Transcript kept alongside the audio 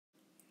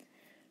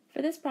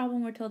For this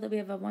problem, we're told that we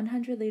have a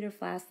 100-liter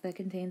flask that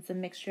contains a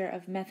mixture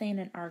of methane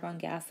and argon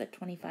gas at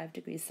 25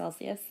 degrees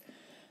Celsius.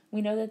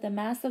 We know that the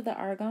mass of the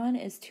argon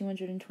is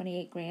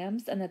 228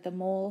 grams and that the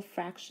mole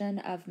fraction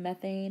of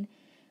methane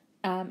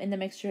in the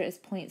mixture is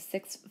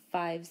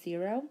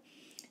 0.650.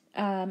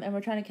 And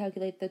we're trying to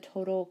calculate the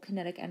total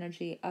kinetic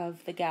energy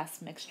of the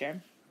gas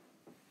mixture.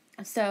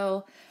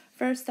 So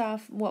first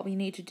off, what we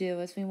need to do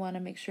is we want to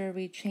make sure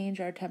we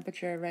change our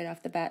temperature right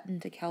off the bat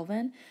into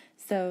Kelvin.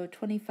 So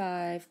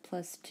 25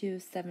 plus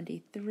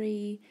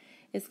 273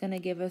 is going to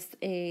give us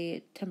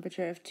a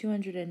temperature of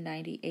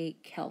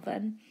 298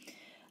 Kelvin.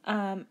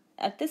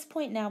 At this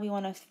point now we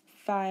want to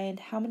find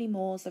how many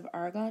moles of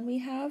argon we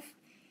have.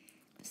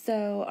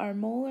 So our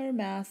molar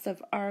mass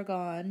of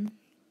argon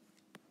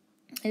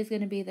is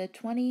going to be the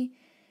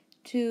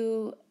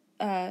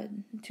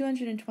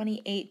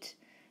 228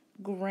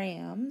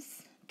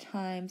 grams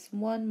times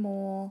 1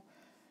 mole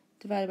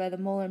divided by the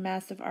molar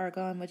mass of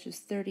argon, which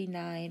is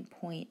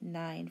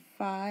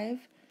 39.95,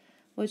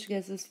 which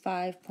gives us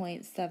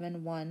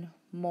 5.71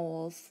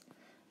 moles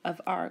of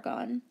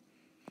argon.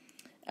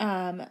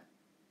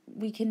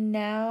 We can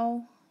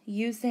now,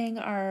 using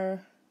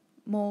our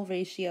mole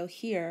ratio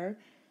here,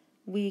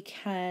 we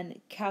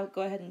can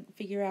go ahead and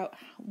figure out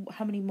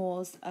how many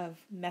moles of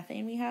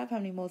methane we have, how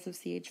many moles of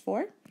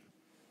CH4.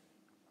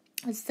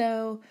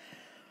 So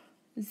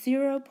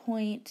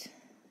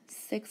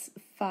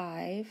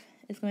 0.65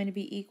 is going to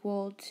be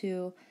equal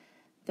to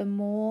the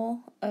mole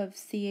of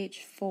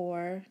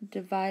CH4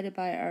 divided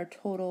by our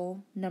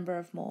total number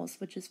of moles,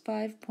 which is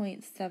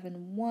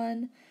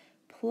 5.71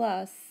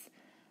 plus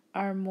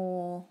our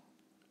mole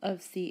of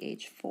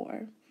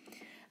CH4.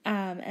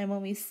 And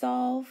when we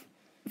solve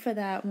for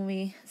that, when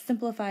we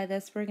simplify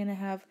this, we're going to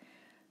have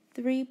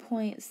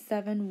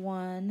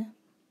 3.71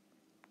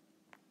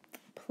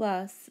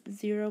 plus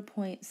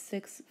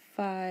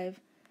 0.65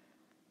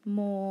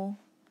 mole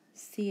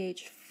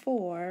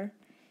CH4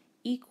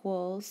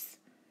 equals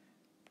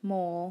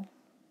mole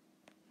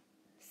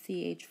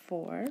CH4,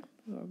 or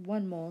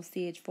 1 mole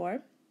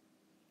CH4.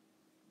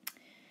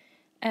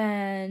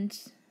 And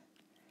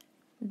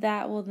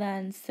that will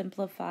then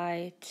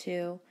simplify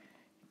to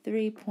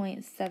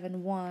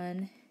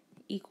 3.71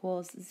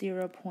 equals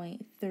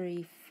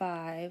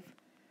 0.35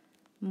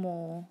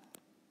 mole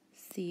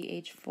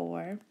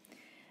CH4.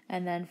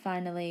 And then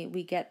finally,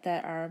 we get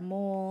that our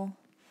mole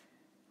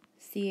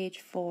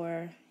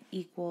CH4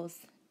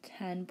 equals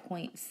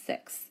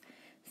 10.6.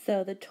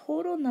 So the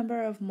total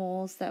number of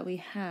moles that we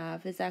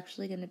have is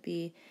actually going to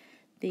be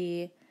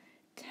the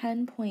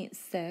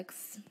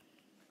 10.6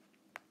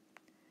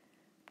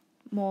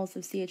 moles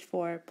of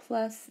CH4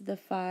 plus the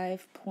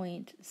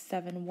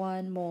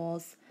 5.71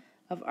 moles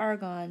of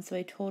argon, so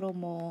a total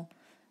mole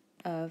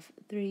of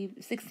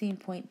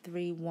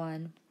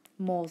 16.31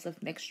 moles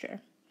of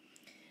mixture.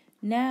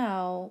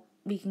 Now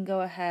we can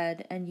go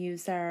ahead and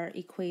use our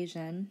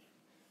equation,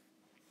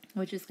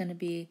 which is going to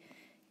be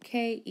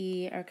Ke,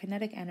 our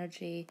kinetic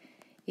energy,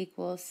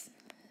 equals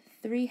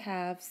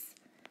 3/2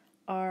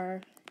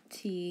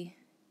 RT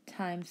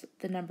times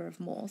the number of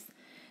moles.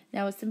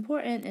 Now what's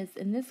important is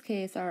in this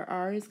case our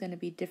R is going to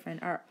be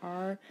different. Our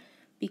R,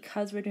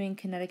 because we're doing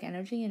kinetic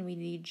energy and we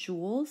need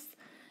joules,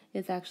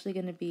 is actually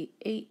going to be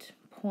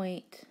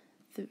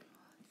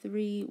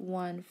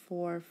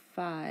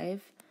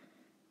 8.3145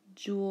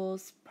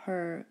 joules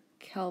per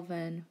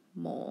Kelvin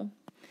mole.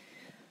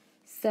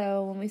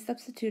 So when we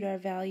substitute our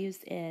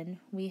values in,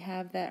 we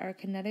have that our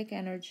kinetic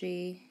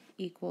energy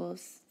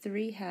equals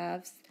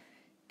 3/2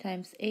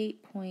 times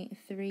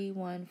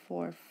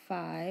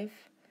 8.3145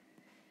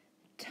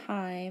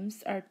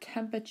 times our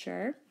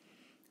temperature,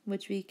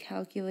 which we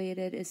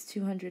calculated is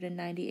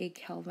 298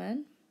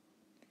 Kelvin,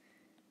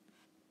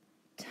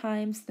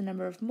 times the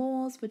number of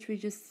moles, which we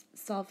just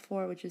solved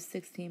for, which is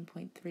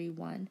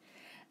 16.31.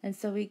 And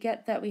so we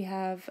get that we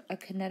have a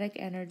kinetic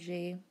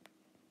energy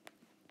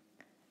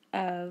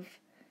of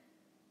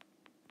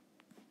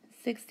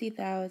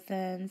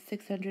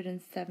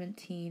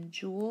 60,617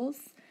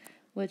 joules,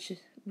 which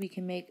we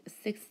can make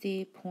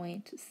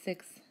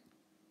 60.6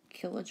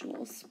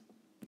 kilojoules.